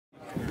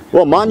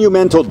Well,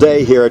 monumental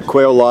day here at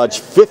Quail Lodge,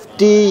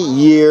 50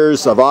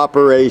 years of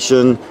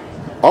operation.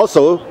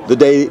 Also, the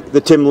day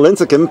that Tim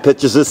Lincecum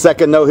pitches his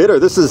second no-hitter.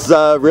 This is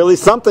really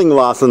something,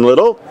 Lawson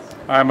Little.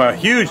 I'm a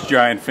huge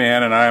Giant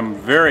fan, and I'm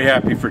very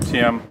happy for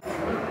Tim.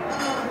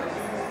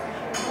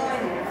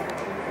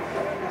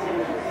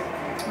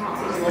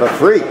 The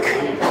freak.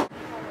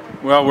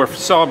 Well, we're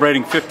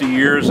celebrating 50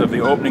 years of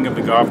the opening of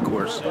the golf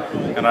course,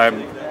 and I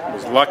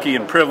was lucky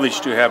and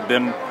privileged to have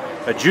been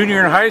a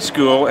junior in high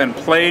school and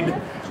played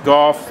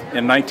golf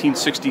in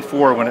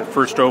 1964 when it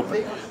first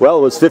opened. Well,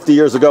 it was 50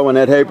 years ago when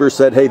Ed Haber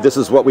said, hey, this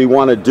is what we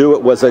want to do.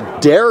 It was a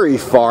dairy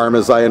farm,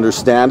 as I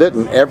understand it,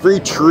 and every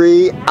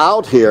tree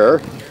out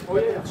here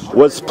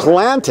was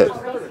planted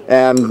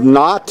and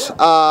not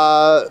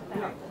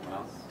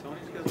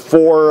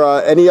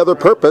for any other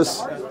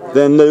purpose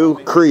than to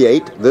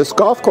create this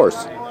golf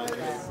course.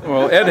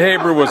 Well, Ed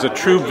Haber was a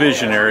true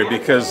visionary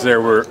because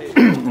there were,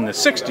 in the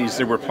 60s,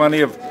 there were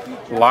plenty of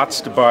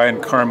lots to buy in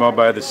Carmel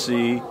by the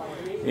Sea,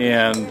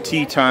 and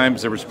tee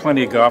times, there was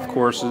plenty of golf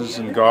courses,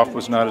 and golf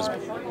was not as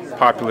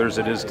popular as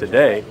it is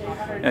today.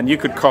 And you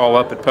could call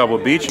up at Pebble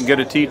Beach and get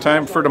a tee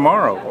time for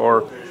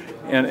tomorrow.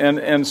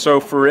 And so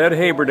for Ed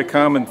Haber to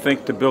come and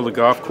think to build a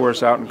golf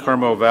course out in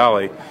Carmel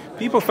Valley,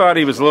 people thought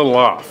he was a little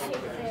off.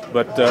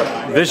 But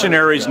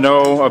visionaries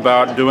know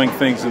about doing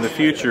things in the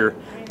future,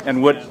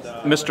 and what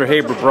Mr.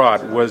 Haber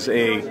brought was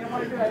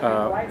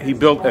he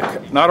built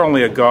not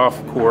only a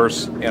golf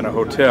course and a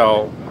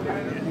hotel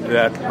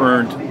that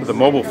earned the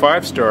Mobile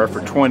 5-star for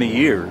 20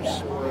 years,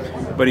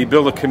 but he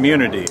built a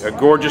community, a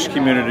gorgeous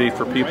community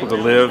for people to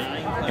live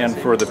and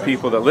for the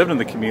people that lived in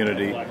the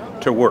community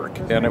to work.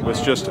 And it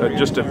was just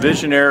a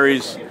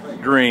visionary's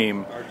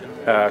dream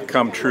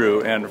come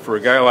true. And for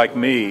a guy like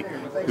me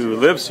who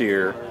lives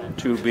here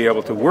to be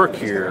able to work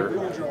here,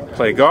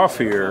 play golf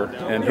here,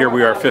 and here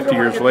we are 50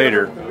 years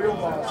later,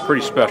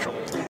 pretty special.